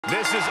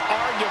This is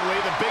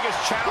arguably the biggest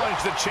challenge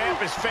the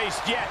champ has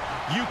faced yet.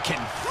 You can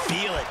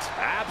feel it.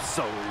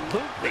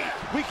 Absolutely.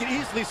 We can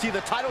easily see the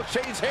title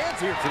change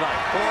hands here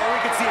tonight. Or we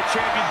can see a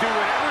champion do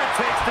whatever it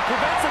takes to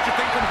prevent such a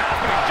thing from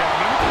happening,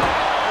 gentlemen.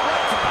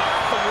 Right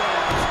off the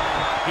road.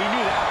 He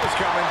knew that was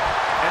coming,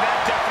 and that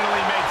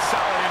definitely made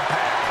solid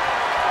impact.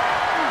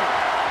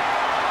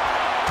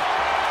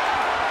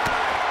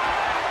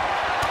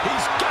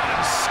 He's got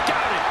him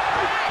scouted.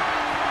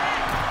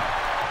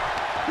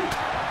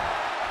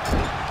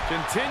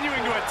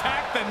 Continuing to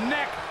attack the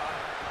neck.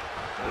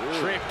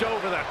 Tripped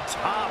over the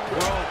top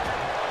rope.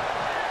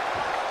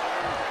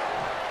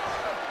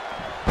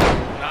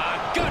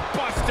 Gut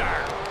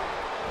buster.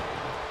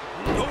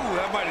 Oh,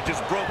 that might have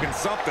just broken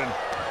something.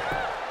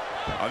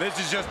 Oh, this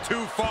is just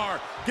too far.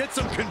 Get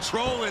some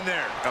control in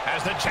there.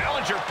 As the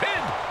challenger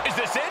pinned. Is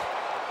this it?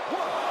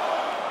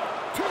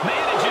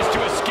 Manages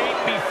to escape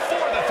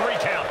before the 3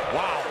 count.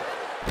 Wow.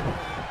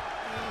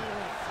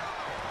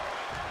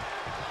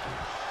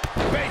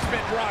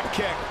 Basement drop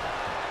kick.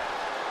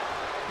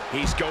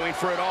 He's going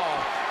for it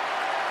all.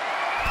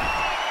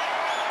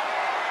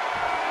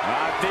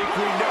 I think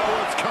we know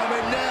what's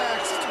coming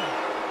next.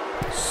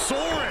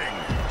 Soaring.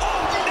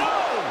 Oh,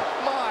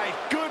 no! My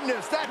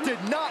goodness, that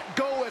did not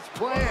go as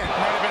planned. Might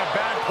have been a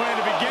bad plan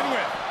to begin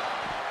with.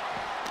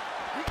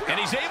 And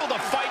he's able to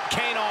fight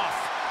Kane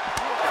off.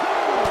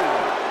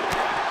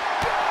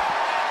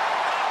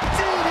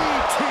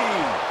 DDT!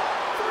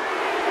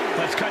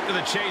 Let's cut to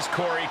the chase,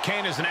 Corey.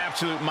 Kane is an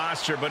absolute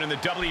monster, but in the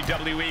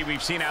WWE,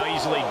 we've seen how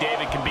easily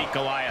David can beat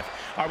Goliath.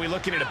 Are we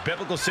looking at a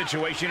biblical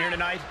situation here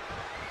tonight?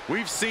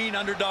 We've seen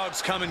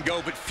underdogs come and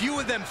go, but few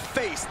of them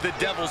face the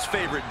devil's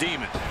favorite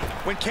demon.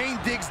 When Kane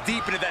digs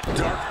deep into that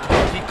dark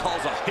pit, he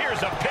calls a...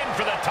 Here's a pin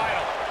for the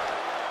title.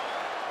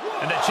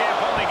 And the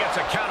champ only gets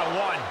a count of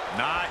 1.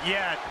 Not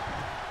yet.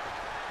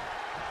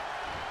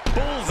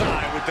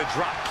 Bullseye with the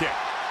drop kick.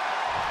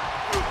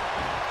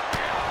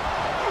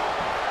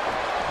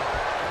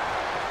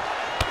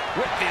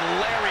 With the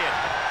lariat.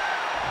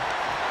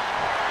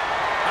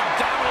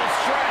 Abdominal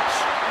stretch.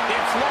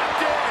 It's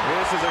locked in.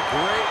 This is a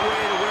great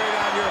way to wear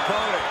down your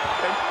opponent.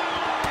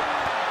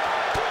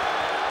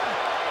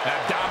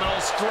 Abdominal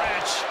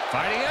stretch.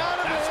 Fighting out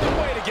of That's it. the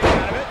way to get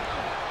out of it.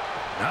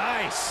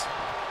 Nice.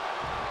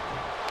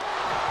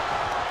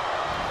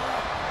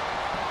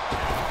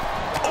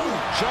 Oh,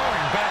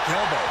 jarring back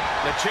elbow.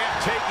 The champ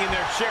taking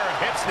their share of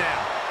hits now.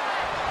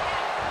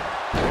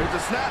 Here's a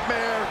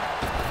snapmare.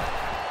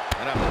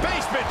 And a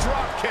basement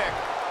drop kick.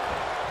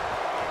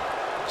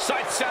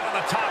 Sight set on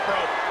the top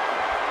rope.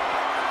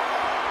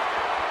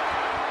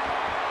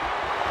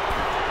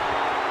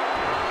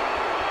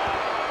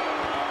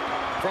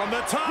 From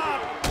the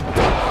top.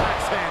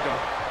 Axe handle.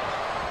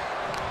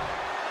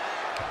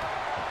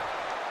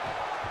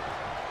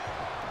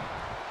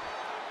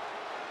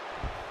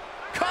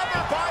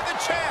 Covered by the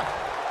champ.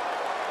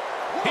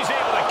 He's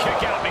able to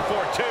kick out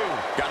before 2.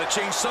 Got to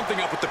change something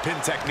up with the pin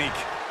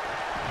technique.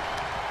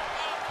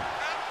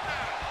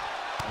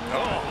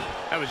 Oh,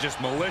 that was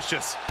just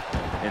malicious.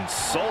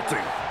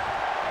 Insulting.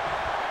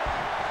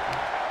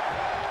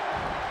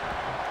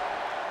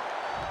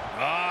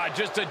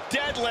 Just a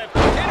deadlift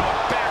into a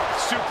back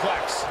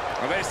suplex.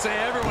 Well, they say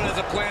everyone has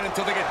a plan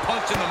until they get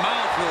punched in the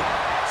mouth. Well,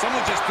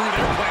 someone just threw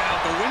their plan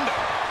out the window.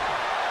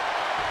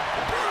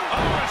 Oh,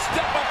 a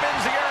step up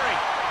enziguri.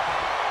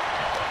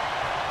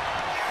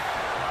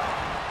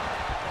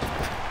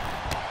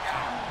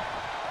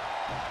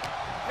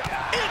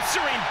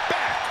 Answering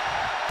back.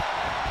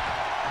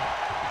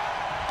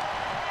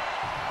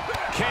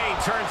 Kane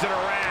turns it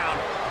around.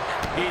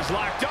 He's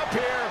locked up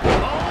here.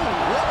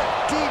 Oh, what a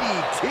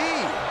DDT.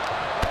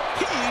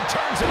 He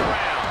turns it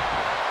around.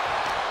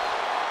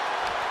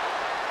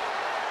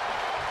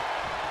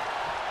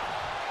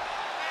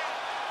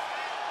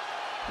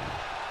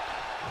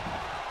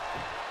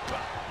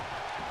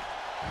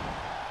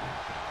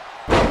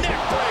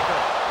 Neck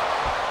breaker.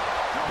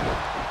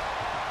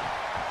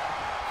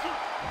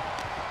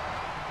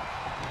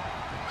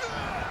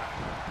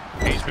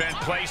 He's been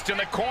placed in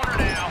the corner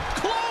now.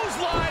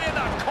 Clothesline in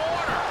the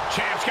corner.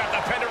 Champ's got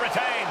the pin to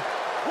retain.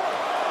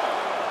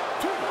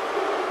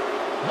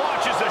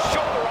 Launches the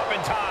shoulder up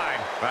in time.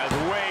 That's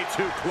way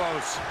too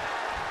close.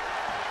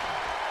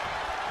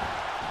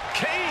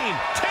 Kane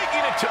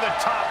taking it to the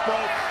top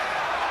rope.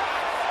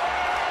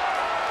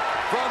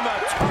 From the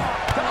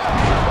top.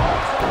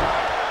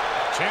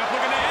 Champ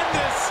looking to end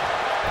this.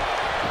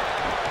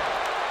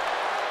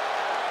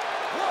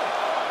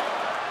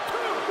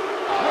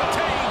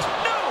 Retains.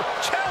 No.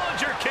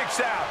 Challenger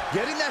kicks out.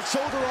 Getting that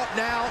shoulder up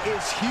now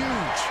is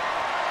huge.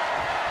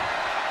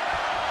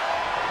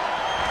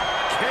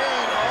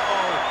 Kane,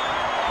 uh-oh.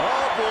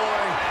 Oh,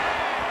 boy.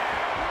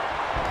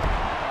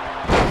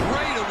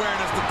 Great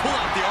awareness to pull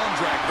out the arm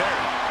drag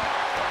there.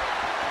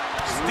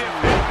 Stiff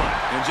headbutt.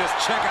 And just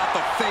check out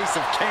the face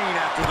of Kane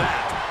after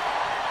that.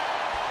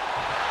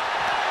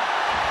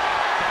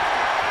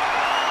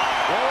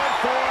 Going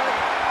for it.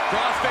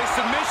 Crossface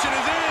submission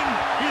is in.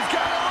 He's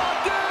got it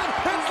locked in.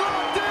 It's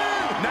locked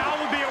in. Now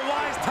would be a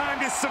wise time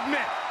to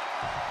submit.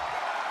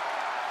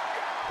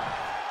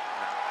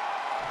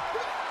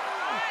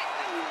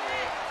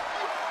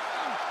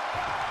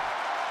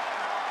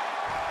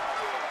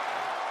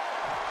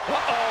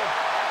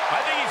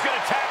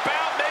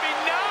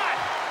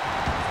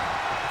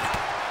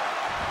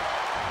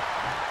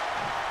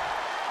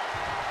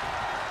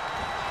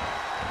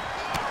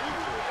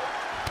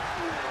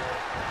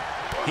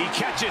 He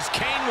catches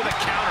Kane with a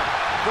counter.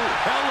 Ooh,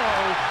 hello.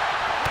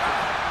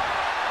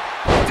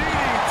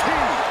 DDT.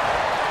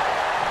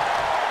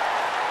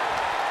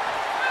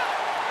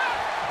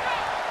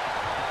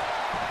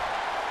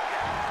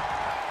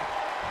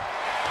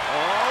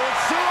 Oh, and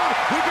soon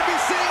we could be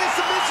seeing a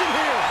submission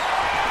here.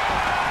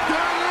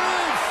 There it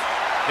is.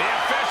 The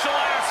official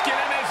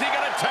asking him, is he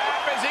going to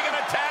tap? Is he going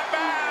to tap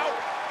out?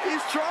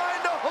 He's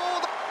trying to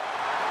hold.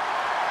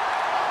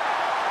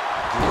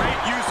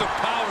 Great use of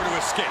power to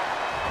escape.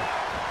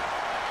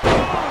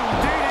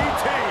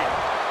 DDT.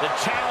 The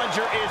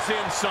challenger is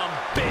in some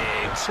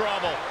big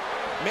trouble.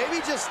 Maybe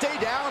just stay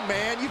down,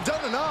 man. You've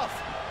done enough.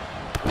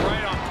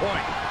 Right on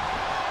point.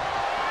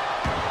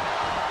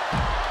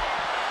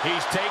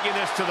 He's taking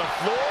this to the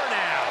floor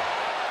now.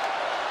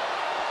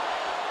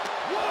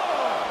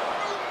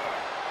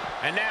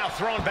 Whoa. And now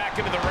thrown back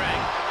into the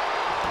ring.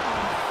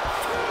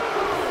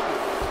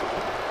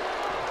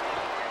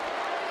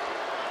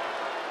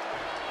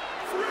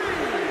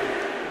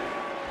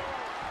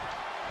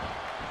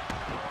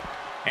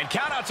 And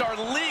countouts are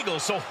legal,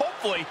 so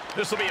hopefully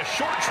this will be a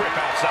short trip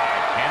outside.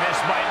 And this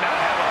might not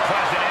have a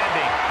pleasant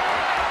ending.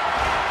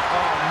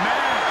 Oh,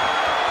 man.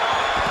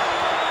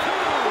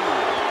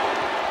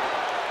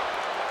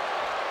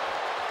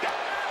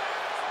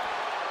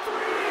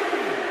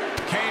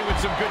 Kane with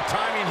some good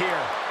timing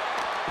here.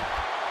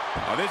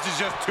 Oh, this is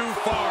just too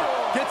far.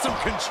 Get some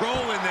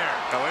control in there.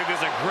 Oh, look at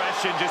this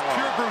aggression, just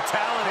pure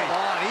brutality. Come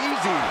on,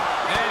 easy.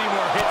 Any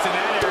more hits in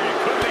that area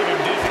could leave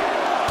him dizzy.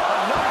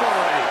 Enough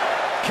already.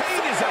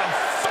 Kane is on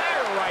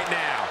fire right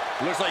now.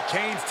 Looks like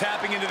Kane's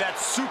tapping into that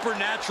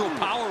supernatural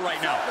power right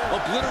now.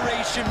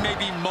 Obliteration may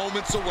be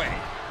moments away.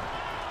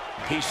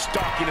 He's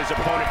stalking his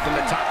opponent from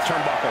the top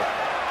turnbuckle.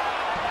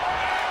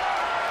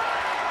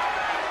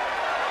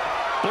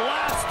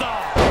 Blast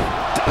off.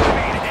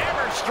 Diving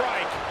hammer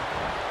strike.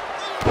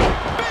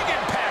 Big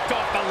impact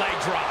off the leg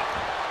drop.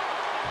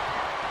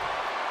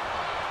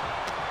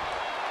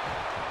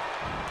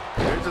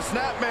 There's a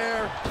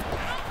snapmare.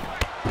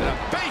 And a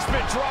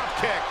basement drop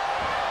kick.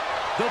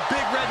 The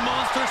big red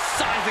monster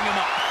sizing him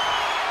up.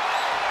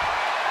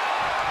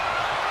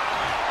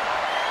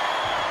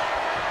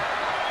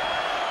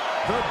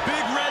 The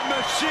big red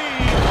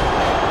machine.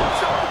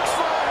 Choke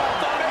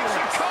slam. Makes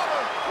a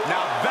cover.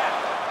 Now that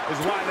is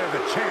why they're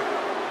the champ.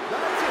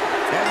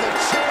 And the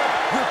champ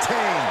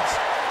retains.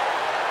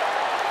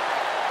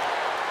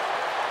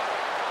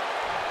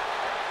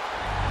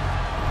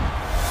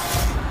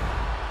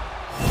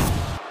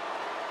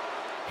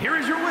 Here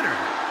is your winner,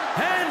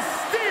 and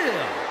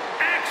still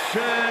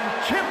Action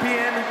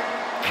Champion,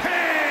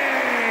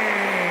 KANE!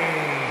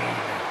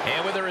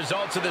 And with the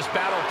results of this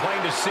battle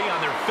plain to see on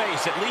their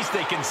face, at least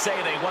they can say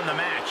they won the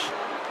match.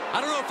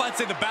 I don't know if I'd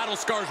say the battle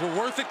scars were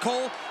worth it,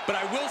 Cole, but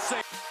I will say